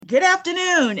Good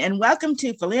afternoon and welcome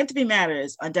to Philanthropy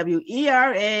Matters on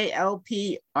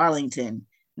WERA-LP Arlington,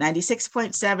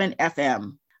 96.7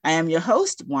 FM. I am your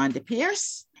host, Wanda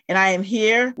Pierce, and I am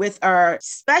here with our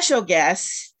special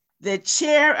guest, the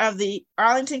chair of the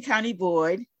Arlington County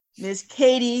Board, Ms.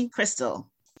 Katie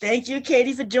Crystal. Thank you,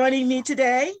 Katie, for joining me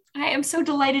today. I am so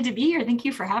delighted to be here. Thank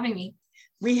you for having me.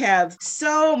 We have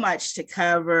so much to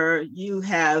cover. You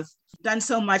have done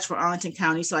so much for Arlington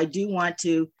County, so I do want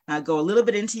to go a little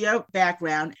bit into your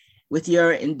background. With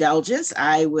your indulgence,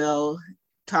 I will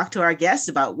talk to our guests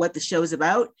about what the show is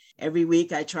about. Every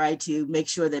week, I try to make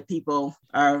sure that people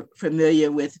are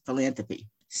familiar with philanthropy.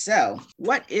 So,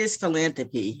 what is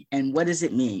philanthropy and what does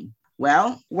it mean?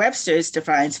 Well, Webster's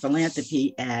defines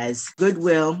philanthropy as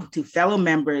goodwill to fellow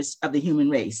members of the human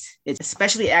race. It's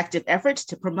especially active efforts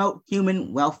to promote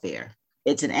human welfare.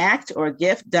 It's an act or a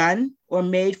gift done or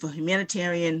made for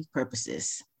humanitarian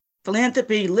purposes.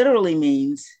 Philanthropy literally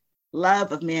means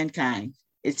love of mankind.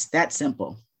 It's that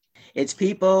simple. It's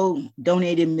people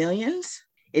donating millions.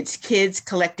 It's kids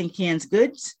collecting canned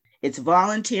goods. It's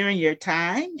volunteering your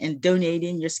time and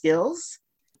donating your skills.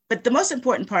 But the most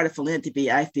important part of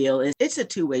philanthropy, I feel, is it's a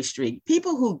two-way street.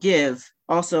 People who give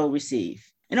also receive.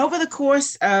 And over the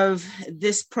course of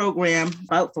this program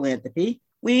about philanthropy,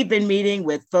 we've been meeting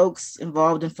with folks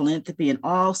involved in philanthropy in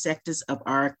all sectors of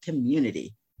our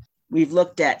community. We've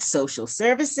looked at social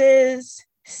services,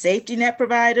 safety net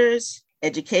providers,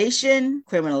 education,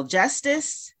 criminal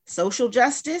justice, social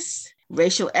justice,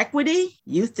 racial equity,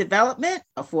 youth development,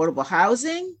 affordable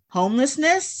housing,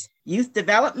 homelessness, youth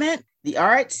development, the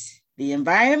arts, the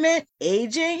environment,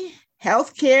 aging,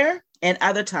 healthcare, and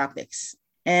other topics.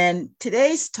 And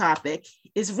today's topic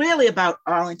is really about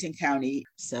Arlington County.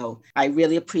 So I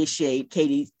really appreciate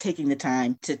Katie taking the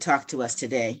time to talk to us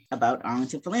today about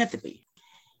Arlington philanthropy.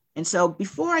 And so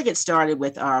before I get started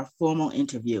with our formal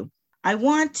interview, I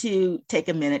want to take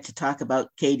a minute to talk about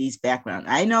Katie's background.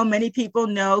 I know many people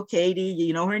know Katie,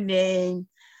 you know her name.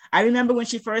 I remember when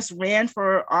she first ran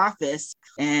for office,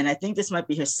 and I think this might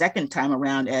be her second time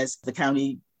around as the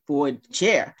county board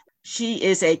chair. She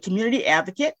is a community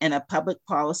advocate and a public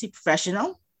policy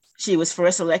professional. She was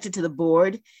first elected to the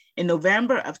board in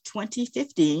November of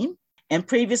 2015 and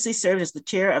previously served as the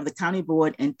chair of the county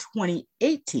board in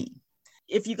 2018.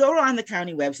 If you go on the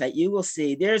county website, you will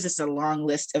see there's just a long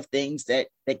list of things that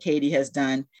Katie has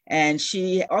done. And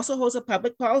she also holds a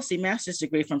public policy master's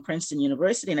degree from Princeton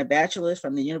University and a bachelor's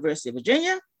from the University of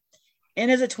Virginia,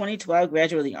 and is a 2012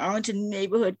 graduate of the Arlington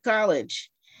Neighborhood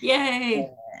College. Yay.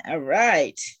 All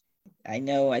right. I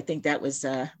think that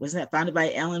wasn't that founded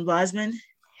by Ellen Bosman?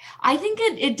 I think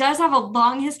it does have a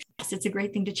long history. It's a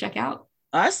great thing to check out.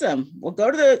 Awesome. Well,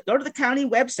 go to the county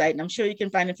website, and I'm sure you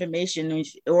can find information,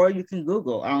 or you can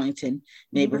Google Arlington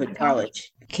Neighborhood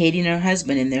College. Katie and her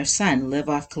husband and their son live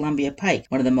off Columbia Pike,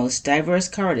 one of the most diverse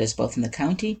corridors, both in the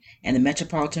county and the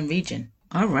metropolitan region.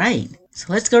 All right.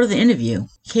 So let's go to the interview.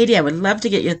 Katie, I would love to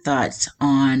get your thoughts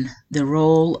on the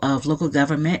role of local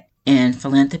government and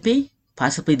philanthropy,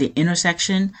 possibly the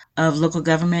intersection of local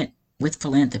government with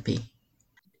philanthropy.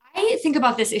 I think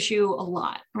about this issue a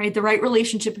lot, right? The right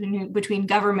relationship between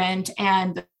government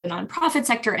and the nonprofit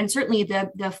sector, and certainly the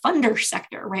funder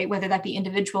sector, right? Whether that be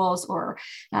individuals or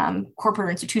corporate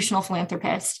or institutional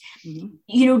philanthropists.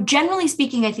 Mm-hmm. Generally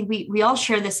speaking, I think we all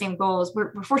share the same goals.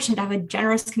 We're fortunate to have a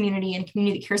generous community and a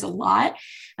community that cares a lot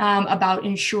about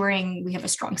ensuring we have a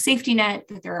strong safety net,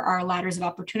 that there are ladders of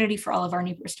opportunity for all of our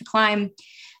neighbors to climb.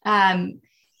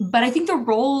 But I think the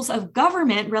roles of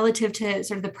government relative to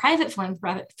sort of the private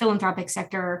philanthropic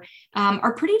sector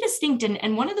are pretty distinct.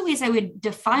 And one of the ways I would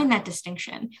define that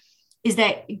distinction is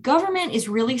that government is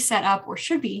really set up, or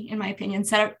should be, in my opinion,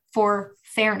 set up for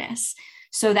fairness.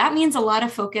 So that means a lot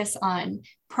of focus on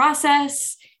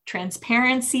process,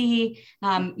 transparency,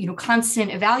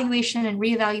 constant evaluation and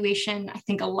reevaluation. I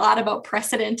think a lot about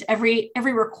precedent. Every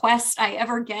request I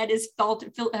ever get is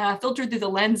filtered through the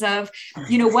lens of,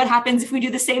 what happens if we do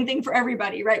the same thing for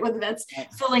everybody, right? Whether that's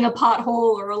filling a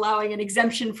pothole or allowing an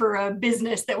exemption for a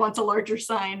business that wants a larger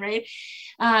sign, right?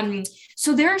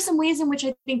 So there are some ways in which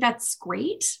I think that's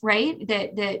great, right?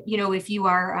 That if you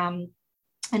are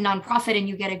a nonprofit and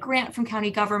you get a grant from county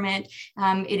government,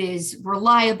 it is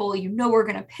reliable, we're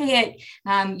going to pay it.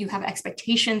 You have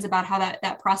expectations about how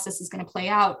that process is going to play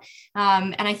out.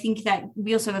 And I think that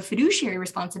we also have a fiduciary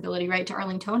responsibility, right, to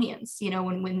Arlingtonians.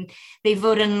 When they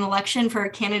vote in an election for a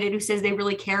candidate who says they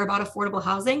really care about affordable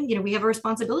housing, we have a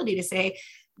responsibility to say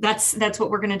that's what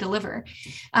we're going to deliver.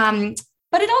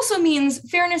 But it also means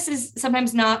fairness is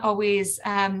sometimes not always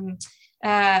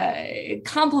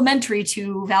complementary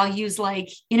to values like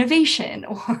innovation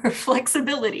or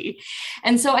flexibility.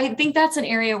 And so I think that's an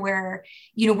area where,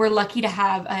 we're lucky to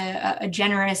have a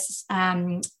generous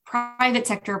private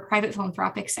sector, private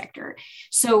philanthropic sector.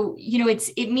 So,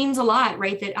 it means a lot,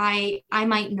 right? That I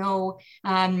might know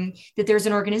that there's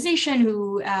an organization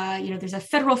who, there's a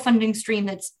federal funding stream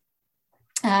that's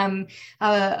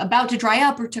about to dry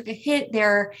up or took a hit.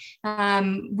 They're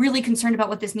really concerned about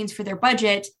what this means for their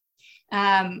budget.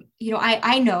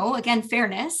 I know, again,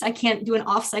 fairness, I can't do an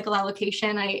off-cycle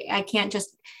allocation. I can't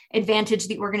just advantage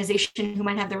the organization who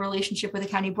might have the relationship with a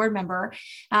county board member.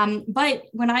 But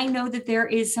when I know that there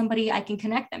is somebody I can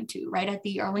connect them to, right, at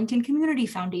the Arlington Community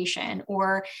Foundation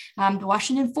or the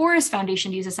Washington Forest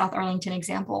Foundation, to use a South Arlington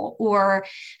example, or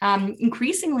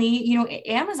increasingly,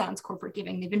 Amazon's corporate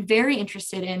giving, they've been very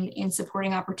interested in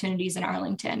supporting opportunities in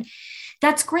Arlington.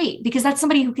 That's great because that's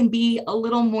somebody who can be a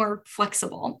little more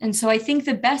flexible. And so I think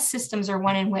the best systems are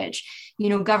one in which,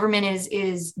 government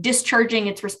is discharging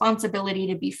its responsibility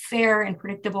to be fair and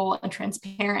predictable and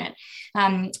transparent.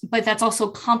 But that's also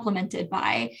complemented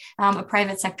by a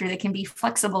private sector that can be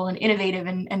flexible and innovative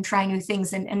and try new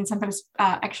things and sometimes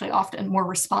actually often more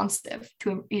responsive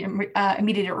to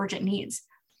immediate or urgent needs.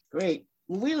 Great.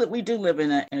 We do live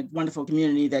in a wonderful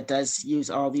community that does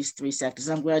use all these three sectors.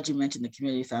 I'm glad you mentioned the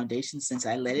Community Foundation since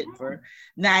I led it for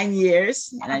 9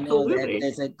 years. And I know that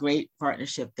there's a great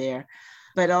partnership there.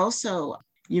 But also,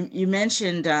 you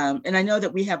mentioned, and I know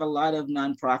that we have a lot of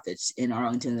nonprofits in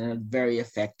Arlington that are very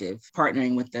effective,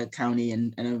 partnering with the county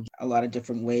in a lot of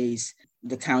different ways.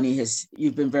 The county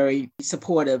you've been very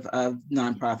supportive of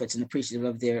nonprofits and appreciative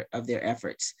of their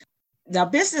efforts. Now,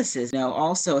 businesses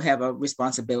also have a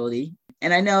responsibility.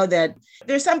 And I know that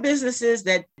there's some businesses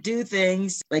that do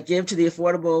things like give to the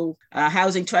Affordable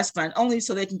Housing Trust Fund only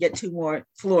so they can get 2 more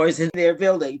floors in their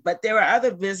building. But there are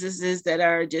other businesses that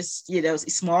are just,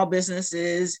 small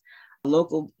businesses,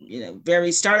 local,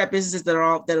 very startup businesses that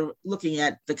are looking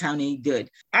at the county good.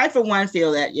 I, for one,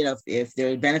 feel that, if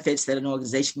there are benefits that an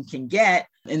organization can get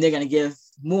and they're going to give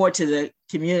more to the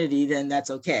community, then that's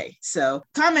okay. So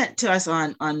comment to us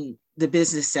on the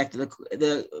business sector,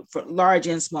 for large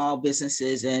and small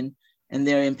businesses and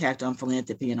their impact on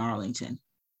philanthropy in Arlington.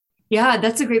 Yeah,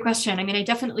 that's a great question. I mean, I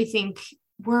definitely think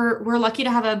we're lucky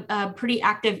to have a pretty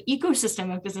active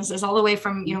ecosystem of businesses all the way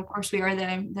from, of course, we are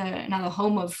now the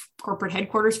home of corporate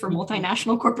headquarters for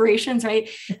multinational corporations, right?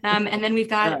 And then we've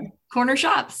got corner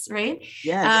shops, right?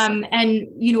 Yes. And,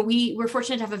 we're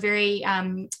fortunate to have a very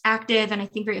active and I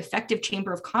think very effective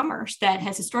Chamber of Commerce that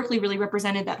has historically really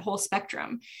represented that whole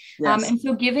spectrum. Yes. And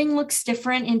so giving looks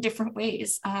different in different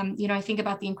ways. I think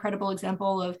about the incredible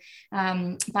example of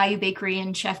Bayou Bakery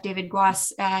and Chef David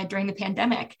Guas during the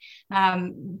pandemic,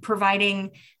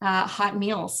 providing hot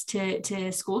meals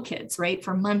to school kids, right?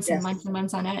 For months and months and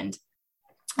months on end.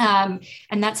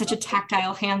 And that's such a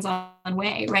tactile, hands-on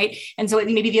way, right? And so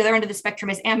maybe the other end of the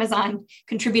spectrum is Amazon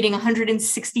contributing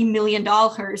 $160 million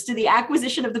to the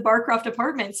acquisition of the Barcroft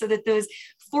apartments so that those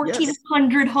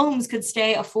 1,400 homes could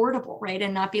stay affordable, right?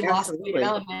 And not be lost to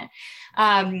development.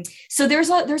 So there's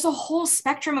a whole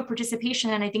spectrum of participation.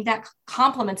 And I think that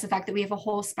complements the fact that we have a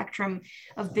whole spectrum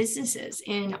of businesses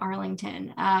in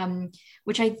Arlington,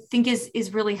 which I think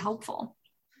is really helpful.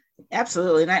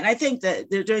 Absolutely. And I think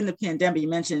that during the pandemic, you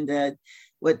mentioned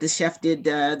what the chef did,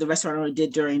 the restaurant owner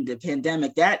did during the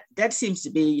pandemic, that seems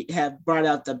to have brought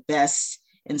out the best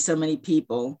in so many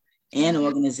people and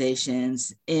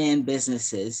organizations and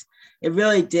businesses. It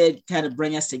really did kind of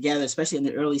bring us together, especially in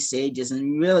the early stages, and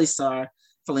we really saw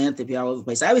philanthropy all over the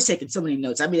place. I was taking so many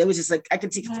notes. I mean, it was just like, I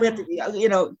could see philanthropy,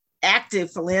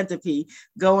 active philanthropy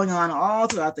going on all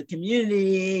throughout the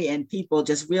community and people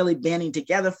just really banding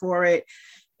together for it.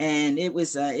 And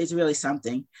it's really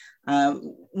something.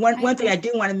 One thing I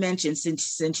do want to mention,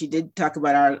 since you did talk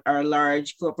about our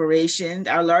large corporation,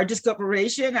 our largest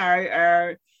corporation,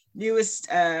 our newest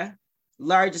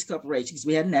largest corporation, because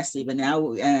we had Nestle, but now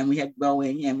we had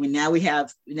Boeing, and now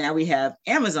we have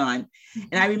Amazon.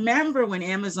 And I remember when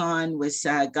Amazon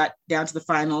got down to the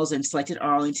finals and selected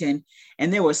Arlington,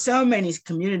 and there were so many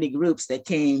community groups that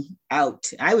came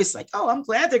out. I was like, oh, I'm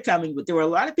glad they're coming, but there were a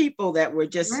lot of people that were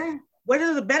just. Right. What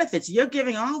are the benefits? You're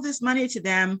giving all this money to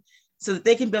them so that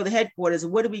they can build a headquarters.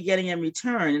 What are we getting in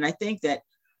return? And I think that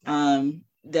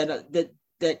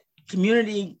that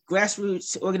community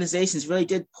grassroots organizations really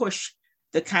did push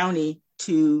the county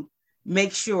to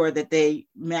make sure that they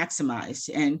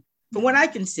maximize. And from what I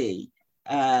can see,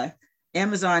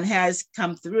 Amazon has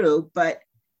come through, but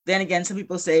then again, some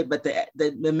people say, but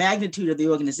the magnitude of the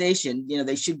organization,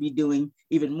 they should be doing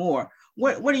even more.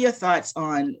 What are your thoughts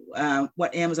on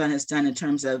what Amazon has done in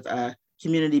terms of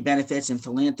community benefits and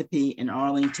philanthropy in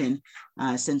Arlington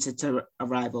since its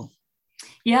arrival?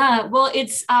 Yeah, well,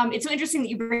 it's so interesting that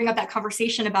you bring up that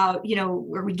conversation about,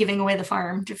 are we giving away the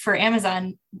farm for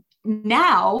Amazon?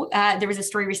 Now, there was a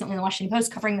story recently in the Washington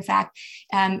Post covering the fact,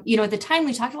 at the time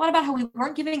we talked a lot about how we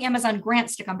weren't giving Amazon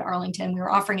grants to come to Arlington. We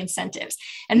were offering incentives.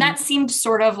 And that seemed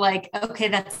sort of like, okay,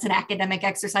 that's an academic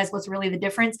exercise. What's really the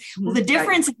difference? Well, the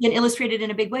difference has been illustrated in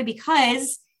a big way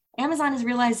because Amazon has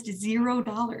realized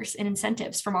 $0 in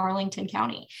incentives from Arlington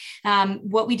County.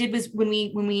 What we did was when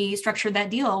we structured that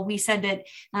deal, we said that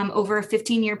over a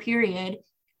 15-year period,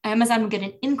 Amazon would get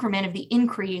an increment of the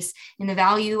increase in the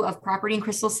value of property in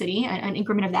Crystal City, an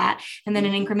increment of that, and then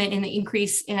an increment in the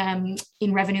increase in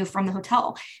revenue from the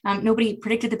hotel. Nobody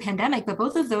predicted the pandemic, but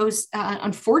both of those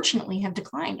unfortunately have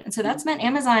declined. And so that's meant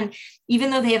Amazon,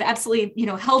 even though they have absolutely,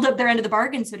 held up their end of the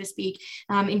bargain, so to speak,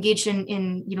 engaged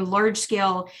in large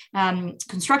scale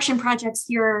construction projects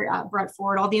here, brought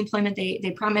forward all the employment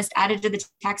they promised, added to the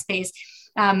tax base.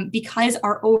 Because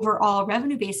our overall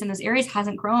revenue base in those areas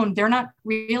hasn't grown, they're not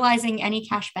realizing any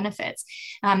cash benefits.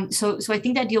 So I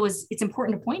think that deal it's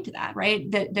important to point to that, right?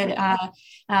 That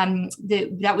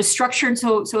was structured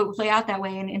so it would play out that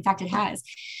way, and in fact it has.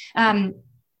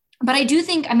 But I do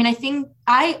think,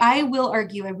 I will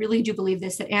argue, I really do believe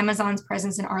this, that Amazon's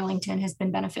presence in Arlington has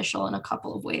been beneficial in a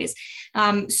couple of ways.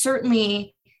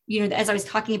 Certainly, as I was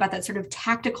talking about that sort of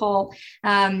tactical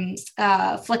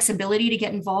flexibility to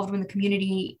get involved when the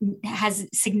community has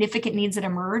significant needs that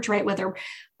emerge, right? Whether,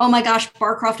 oh my gosh,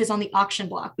 Barcroft is on the auction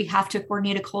block. We have to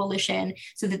coordinate a coalition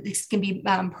so that this can be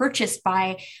purchased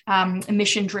by a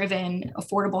mission-driven,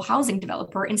 affordable housing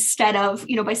developer instead of,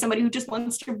 by somebody who just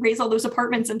wants to raise all those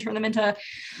apartments and turn them into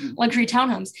luxury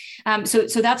townhomes.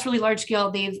 So that's really large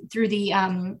scale. They've, through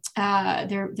the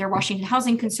their Washington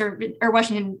Housing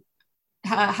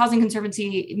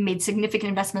Conservancy, made significant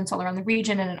investments all around the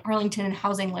region and in Arlington and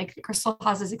housing like the Crystal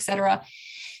Houses, et cetera.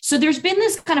 So there's been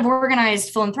this kind of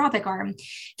organized philanthropic arm.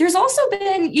 There's also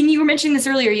been, and you were mentioning this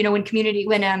earlier,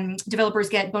 when developers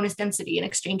get bonus density in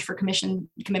exchange for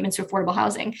commitments to affordable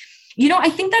housing. I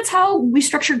think that's how we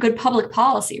structure good public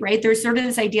policy, right? There's sort of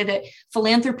this idea that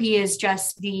philanthropy is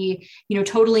just the,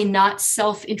 totally not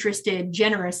self-interested,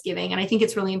 generous giving. And I think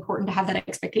it's really important to have that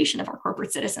expectation of our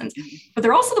corporate citizens. But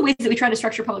there are also the ways that we try to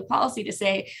structure public policy to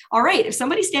say, all right, if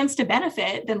somebody stands to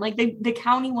benefit, then like the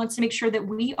county wants to make sure that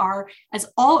we are, as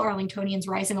all Arlingtonians,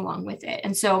 rising along with it.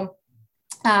 And so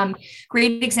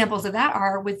great examples of that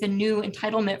are with the new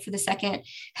entitlement for the second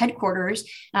headquarters,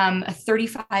 a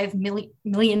 $35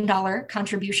 million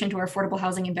contribution to our Affordable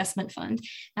Housing Investment Fund,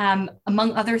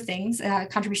 among other things,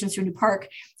 contributions to a new park.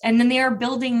 And then they are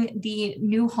building the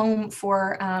new home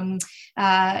for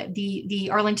the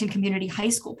Arlington Community High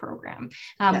School program,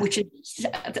 which is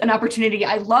an opportunity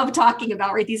I love talking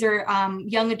about, right? These are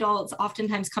young adults,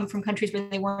 oftentimes come from countries where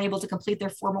they weren't able to complete their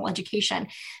formal education,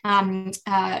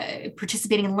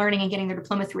 participating in learning and getting their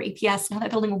diploma through APS. Now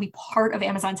that building will be part of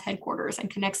Amazon's headquarters and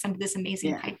connects them to this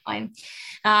amazing pipeline.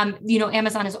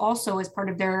 Amazon is also, as part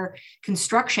of their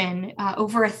construction,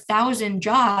 over 1,000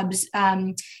 jobs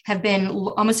have been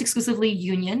almost exclusively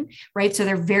union, right? So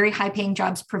they're very high paying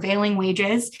jobs, prevailing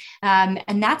wages.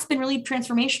 And that's been really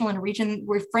transformational in a region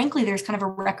where, frankly, there's kind of a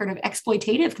record of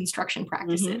exploitative construction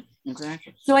practices. Mm-hmm.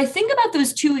 Exactly. So I think about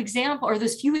those few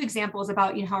examples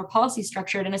about how our policy is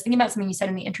structured. And I was thinking about something you said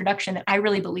in the introduction that I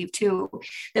really believe too,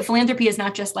 that philanthropy is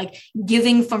not just like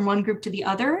giving from one group to the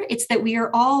other. It's that we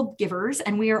are all givers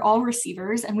and we are all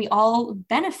receivers and we all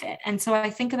benefit. And so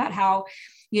I think about how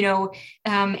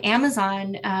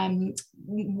Amazon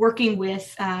working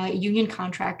with union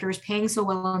contractors, paying so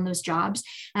well on those jobs.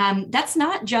 That's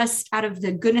not just out of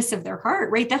the goodness of their heart,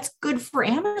 right? That's good for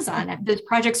Amazon. Those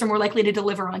projects are more likely to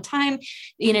deliver on time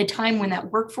in a time when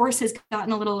that workforce has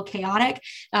gotten a little chaotic.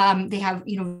 They have,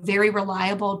 very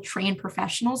reliable, trained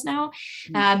professionals now.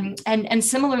 And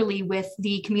similarly with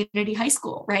the community high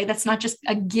school, right? That's not just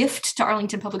a gift to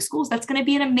Arlington Public Schools. That's going to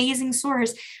be an amazing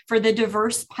source for the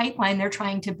diverse pipeline they're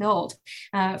trying to build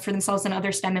for themselves and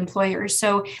other STEM employers.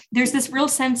 So there's this real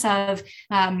sense of,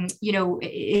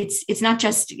 it's not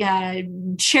just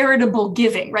charitable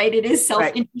giving, right? It is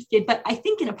self-interested, but I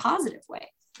think in a positive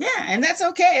way. Yeah, and that's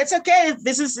okay. It's okay if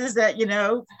businesses that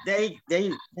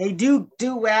they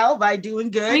do well by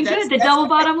doing good. The double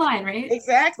bottom line, right?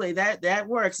 Exactly. That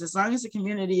works as long as the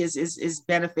community is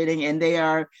benefiting and they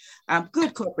are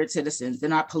good corporate citizens. They're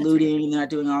not polluting. They're not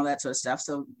doing all that sort of stuff.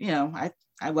 So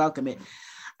I welcome it.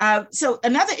 So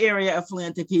another area of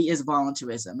philanthropy is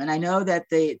volunteerism. And I know that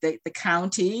the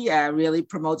county really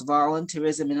promotes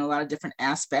volunteerism in a lot of different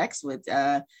aspects. With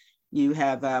you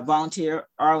have Volunteer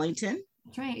Arlington,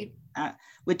 That's right.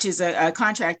 Which is a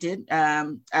contracted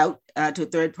out to a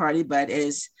third party, but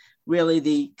is really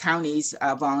the county's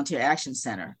volunteer action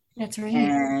center. That's right.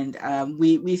 And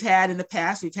we've had in the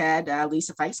past, we've had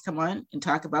Lisa Fikes come on and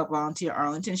talk about Volunteer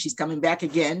Arlington. She's coming back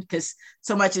again because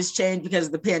so much has changed because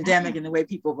of the pandemic and the way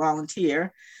people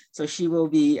volunteer. So she will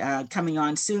be coming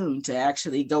on soon to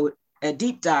actually go a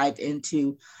deep dive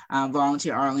into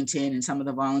Volunteer Arlington and some of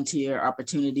the volunteer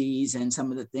opportunities and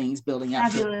some of the things building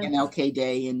up to MLK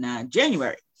Day in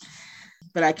January.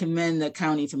 But I commend the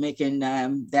county for making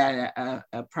that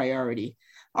a priority.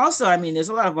 Also, I mean, there's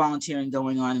a lot of volunteering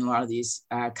going on in a lot of these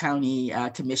county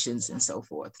commissions and so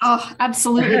forth. Oh,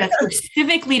 absolutely. That's the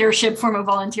civic leadership form of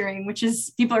volunteering, which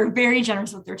is people are very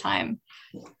generous with their time.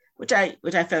 Which I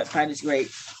find is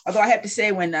great. Although I have to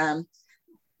say, when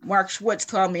Mark Schwartz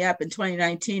called me up in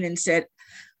 2019 and said,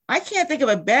 I can't think of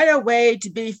a better way to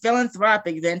be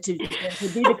philanthropic than to be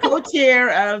the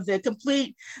co-chair of the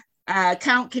Complete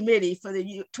Count Committee for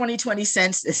the 2020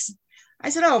 census. I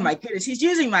said, oh my goodness, he's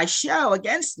using my show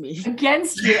against me.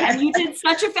 Against you. And you did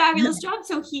such a fabulous job.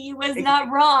 So he was not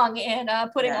wrong in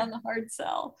putting on the hard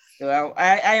sell. Well,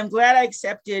 I am glad I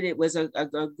accepted. It was a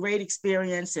great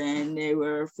experience. And there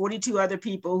were 42 other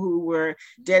people who were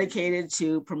dedicated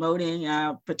to promoting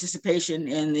participation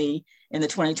in the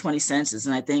 2020 census.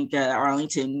 And I think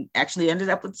Arlington actually ended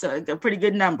up with a pretty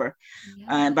good number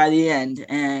by the end.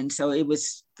 And so it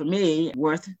was, for me,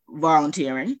 worth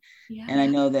volunteering. Yeah. And I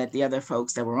know that the other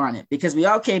folks that were on it, because we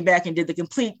all came back and did the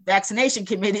Complete Vaccination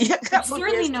Committee a couple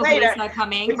years later. Not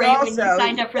coming, right? Also, when you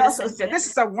signed up for this. Said, this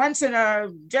is a once in a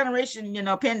generation,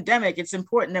 pandemic. It's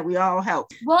important that we all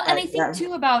help. Well, and I think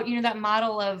too about, that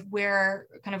model of where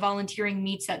kind of volunteering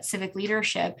meets that civic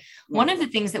leadership. Yeah. One of the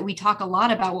things that we talk a lot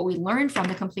about, what we learned from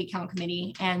the Complete Count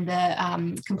Committee and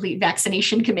the Complete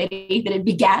Vaccination Committee that it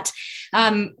begat,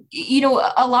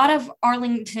 a lot of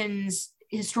Arlington's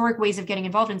historic ways of getting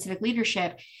involved in civic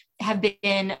leadership have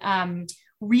been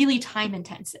really time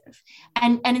intensive.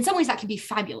 And in some ways that can be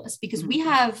fabulous because we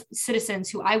have citizens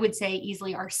who I would say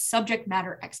easily are subject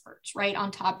matter experts, right?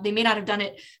 On top, they may not have done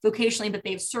it vocationally, but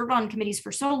they've served on committees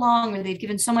for so long, or they've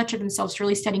given so much of themselves to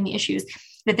really studying the issues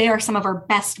that they are some of our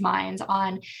best minds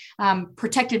on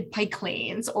protected bike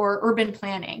lanes or urban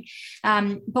planning.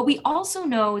 But we also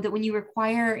know that when you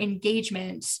require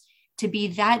engagement to be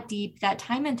that deep, that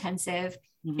time intensive,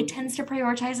 it tends to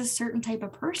prioritize a certain type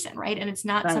of person, right? And it's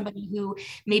not somebody who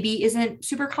maybe isn't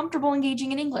super comfortable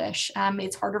engaging in English.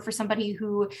 It's harder for somebody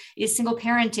who is single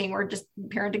parenting or just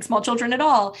parenting small children at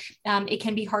all. It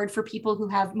can be hard for people who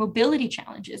have mobility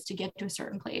challenges to get to a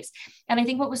certain place. And I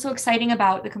think what was so exciting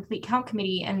about the Complete Count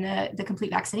Committee and the Complete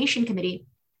Vaccination Committee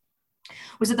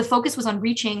was that the focus was on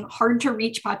reaching hard to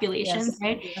reach populations,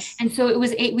 right? Yes. And so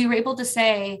we were able to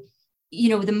say,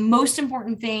 the most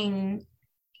important thing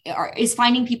is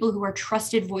finding people who are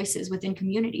trusted voices within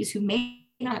communities who may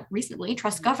not reasonably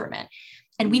trust government.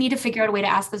 And we need to figure out a way to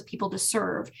ask those people to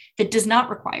serve that does not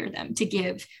require them to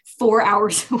give 4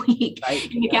 hours a week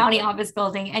in the county office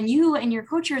building. And you and your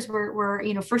co-chairs were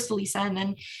first Lisa and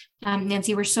then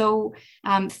Nancy, were so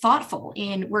thoughtful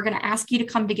in, we're going to ask you to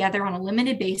come together on a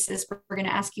limited basis. We're going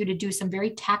to ask you to do some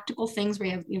very tactical things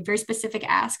where you have very specific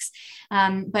asks.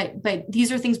 But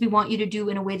these are things we want you to do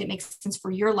in a way that makes sense for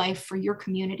your life, for your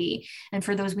community, and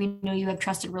for those we know you have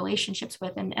trusted relationships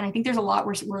with. And I think there's a lot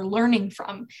we're learning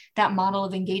from that model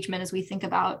of engagement as we think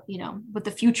about, what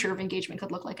the future of engagement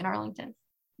could look like in Arlington.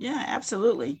 Yeah,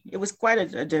 absolutely. It was quite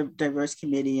a diverse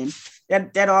committee, and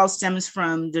that all stems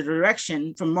from the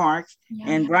direction from Mark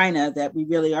and Bryna that we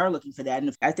really are looking for that.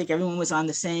 And I think everyone was on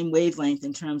the same wavelength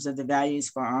in terms of the values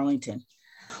for Arlington.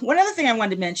 One other thing I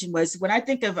wanted to mention was when I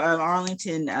think of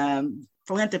Arlington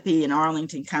philanthropy in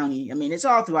Arlington County, I mean, it's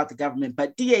all throughout the government,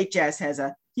 but DHS has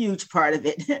a huge part of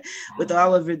it with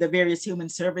all of the various human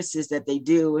services that they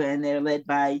do, and they're led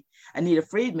by Anita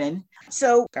Friedman.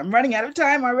 So I'm running out of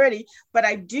time already, but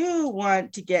I do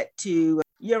want to get to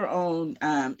your own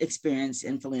experience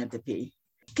in philanthropy.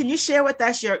 Can you share with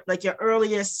us your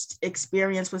earliest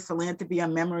experience with philanthropy or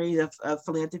memories of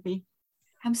philanthropy?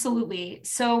 Absolutely.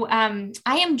 So I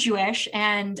am Jewish,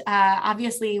 and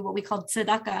obviously what we call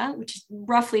tzedakah, which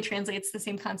roughly translates the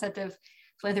same concept of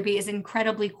philanthropy, is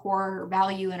incredibly core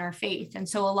value in our faith. And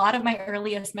so a lot of my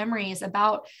earliest memories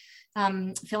about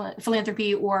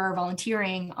philanthropy or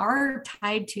volunteering are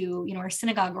tied to, our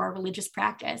synagogue or our religious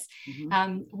practice.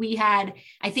 We had,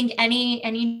 I think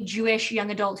any Jewish young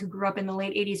adult who grew up in the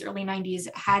late 80s, early 90s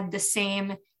had the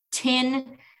same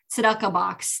tin tzedakah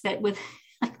box that with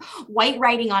white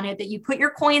writing on it that you put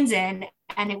your coins in,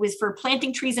 and it was for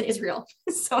planting trees in Israel.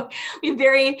 So we have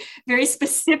very, very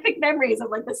specific memories of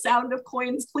like the sound of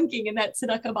coins clinking in that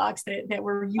tzedakah box that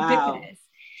were ubiquitous.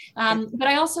 Wow. But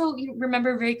I also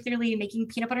remember very clearly making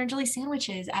peanut butter and jelly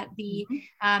sandwiches at the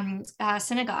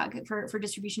synagogue for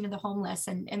distribution to the homeless.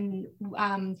 And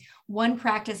one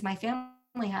practice my family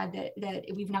had that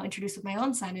we've now introduced with my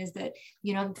own son is that,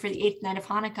 for the 8th night of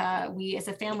Hanukkah, we as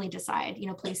a family decide,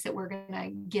 place that we're going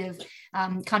to give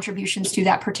contributions to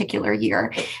that particular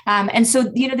year. And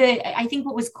so, I think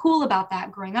what was cool about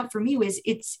that growing up for me was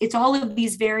it's all of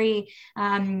these the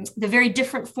very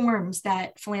different forms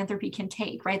that philanthropy can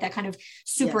take, right? That kind of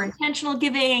super intentional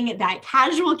giving, that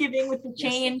casual giving with the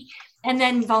change, and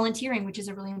then volunteering, which is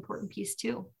a really important piece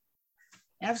too.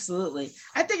 Absolutely.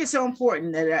 I think it's so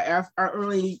important that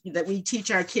that we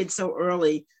teach our kids so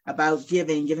early about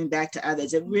giving back to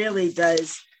others. It really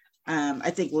does, I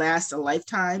think, last a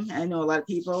lifetime. I know a lot of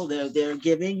people, they're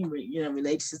giving,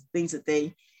 relates to things that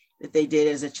they did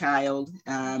as a child.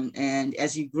 And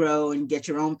as you grow and get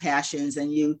your own passions,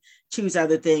 and you choose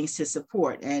other things to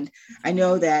support. And I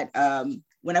know that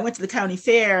when I went to the county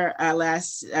fair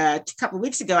last couple of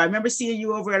weeks ago, I remember seeing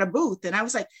you over at a booth, and I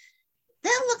was like,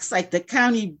 that looks like the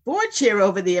county board chair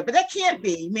over there, but that can't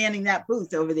be manning that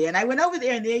booth over there. And I went over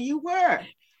there, and there you were,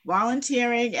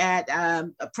 volunteering at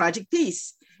Project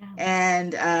Peace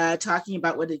and talking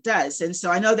about what it does. And so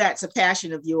I know that's a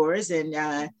passion of yours, and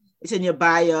it's in your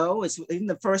bio. It's in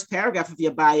the first paragraph of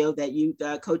your bio that you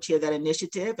co-chair that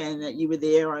initiative, and that you were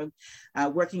there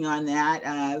working on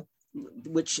that,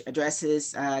 which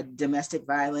addresses domestic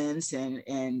violence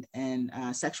and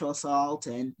sexual assault,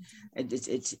 and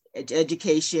it's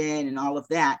education and all of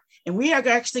that. And we are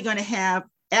actually going to have,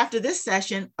 after this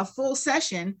session, a full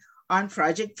session on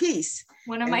Project Peace.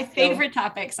 One of my favorite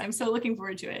topics. I'm so looking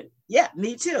forward to it. Yeah,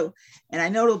 me too. And I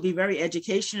know it'll be very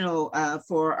educational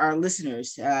for our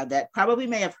listeners that probably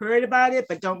may have heard about it,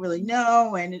 but don't really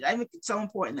know. And I think it's so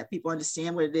important that people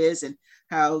understand what it is and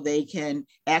how they can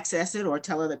access it or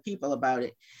tell other people about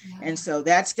it. Yeah. And so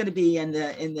that's going to be in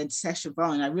the session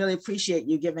following. I really appreciate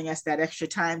you giving us that extra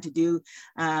time to do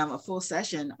a full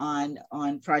session on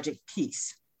Project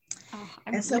Peace.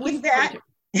 And so with that,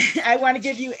 I want to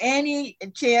give you any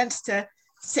chance to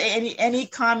say any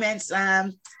comments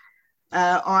on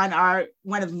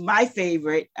one of my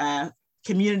favorite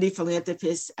community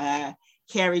philanthropists,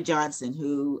 Carrie Johnson,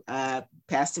 who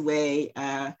passed away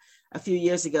a few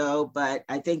years ago. But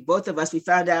I think both of us, we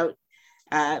found out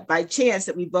by chance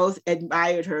that we both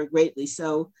admired her greatly.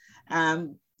 So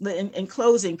in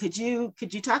closing, could you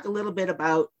talk a little bit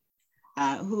about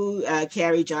who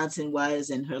Carrie Johnson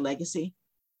was and her legacy?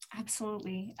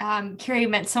 Absolutely. Carrie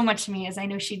meant so much to me, as I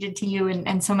know she did to you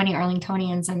and so many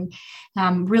Arlingtonians,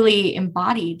 and really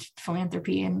embodied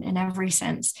philanthropy in every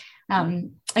sense.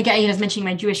 Again, I was mentioning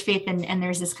my Jewish faith, and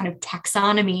there's this kind of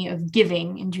taxonomy of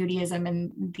giving in Judaism,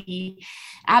 and the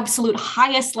absolute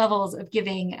highest levels of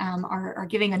giving are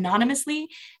giving anonymously,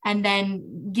 and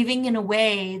then giving in a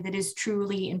way that is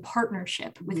truly in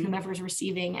partnership with whomever's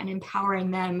receiving, and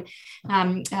empowering them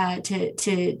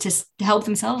to help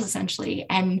themselves, essentially.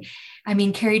 And I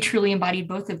mean, Carrie truly embodied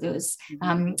both of those.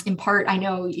 In part, I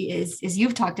know, as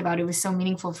you've talked about, it was so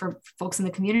meaningful for folks in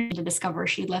the community to discover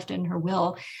she'd left in her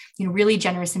will, really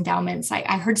generous endowments.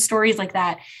 I heard stories like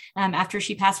that after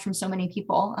she passed from so many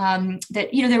people, that,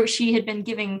 she had been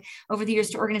giving over the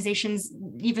years to organizations,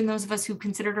 even those of us who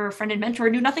considered her a friend and mentor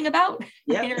knew nothing about.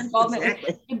 Her involvement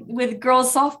with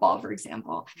girls softball, for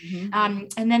example.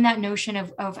 And then that notion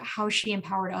of how she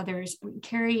empowered others.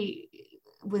 Carrie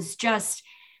was just,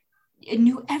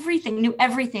 knew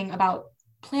everything about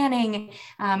planning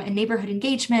and neighborhood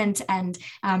engagement and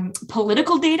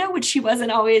political data, which she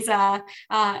wasn't always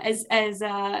as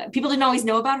people didn't always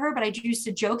know about her. But I used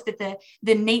to joke that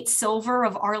the Nate Silver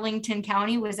of Arlington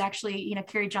County was actually,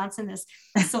 Carrie Johnson, this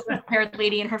silver-haired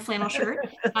lady in her flannel shirt.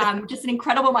 Just an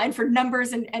incredible mind for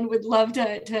numbers, and would love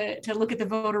to look at the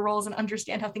voter rolls and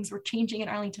understand how things were changing in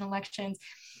Arlington elections.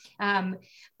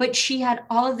 But she had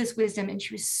all of this wisdom, and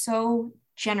she was so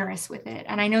generous with it.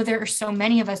 And I know there are so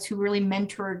many of us who really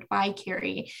mentored by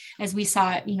Carrie as we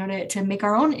saw it, to make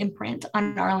our own imprint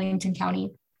on Arlington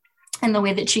County, and the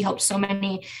way that she helped so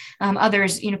many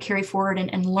others, carry forward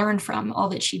and learn from all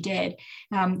that she did.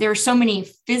 There are so many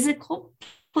physical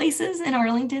places in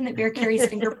Arlington that bear Carrie's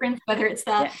fingerprints, whether it's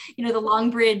the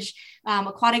Long Bridge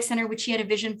Aquatic Center, which she had a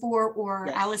vision for, or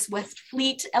Alice West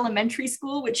Fleet Elementary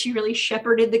School, which she really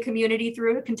shepherded the community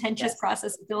through a contentious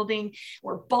process of building,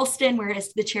 or Ballston, where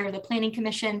as the chair of the Planning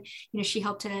Commission, she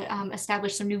helped to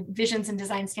establish some new visions and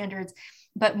design standards.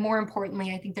 But more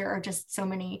importantly, I think there are just so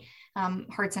many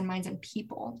hearts and minds and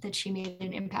people that she made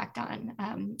an impact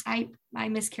on. I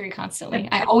miss Carrie constantly.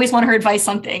 I always want her advice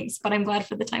on things, but I'm glad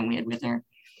for the time we had with her.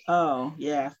 Oh,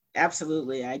 yeah,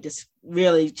 absolutely. I just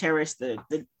really cherish the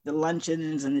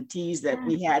luncheons and the teas that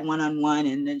we had one-on-one.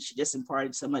 And then she just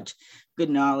imparted so much good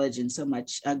knowledge and so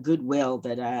much goodwill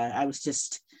that I was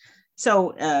just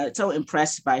so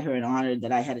impressed by her and honored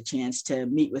that I had a chance to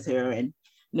meet with her and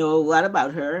know a lot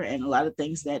about her and a lot of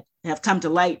things that have come to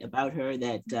light about her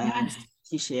that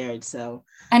she shared. So,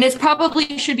 and it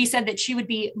probably should be said that she would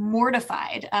be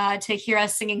mortified to hear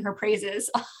us singing her praises.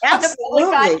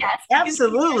 Absolutely.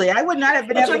 Absolutely. I would not have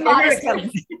been able to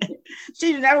come.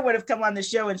 She never would have come on the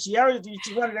show, and she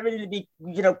wanted everything to be,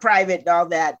 private and all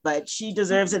that, but she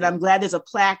deserves it. I'm glad there's a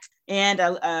plaque and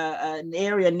an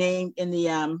area named in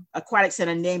the aquatic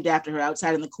center named after her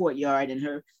outside in the courtyard.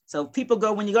 And so people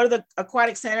when you go to the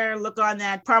aquatic center, look on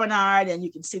that promenade and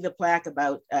you can see the plaque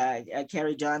about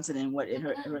Carrie Johnson and what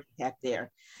her impact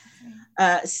there.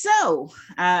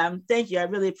 Thank you. I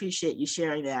really appreciate you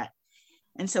sharing that.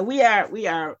 And so we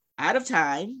are out of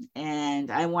time,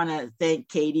 and I want to thank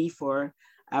Katie for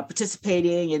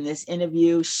participating in this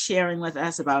interview, sharing with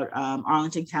us about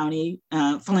Arlington County,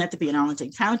 philanthropy in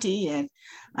Arlington County, and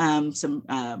some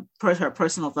her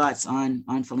personal thoughts on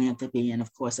philanthropy, and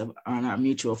of course on our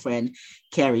mutual friend,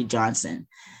 Carrie Johnson.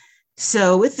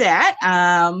 So with that,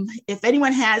 if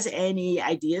anyone has any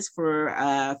ideas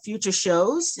for future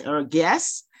shows or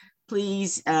guests,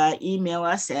 please email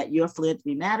us at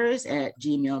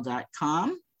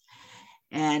yourphilanthropymatters@gmail.com.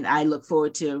 And I look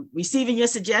forward to receiving your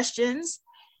suggestions.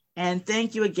 And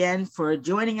thank you again for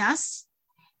joining us.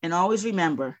 And always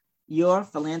remember, your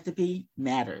philanthropy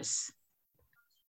matters.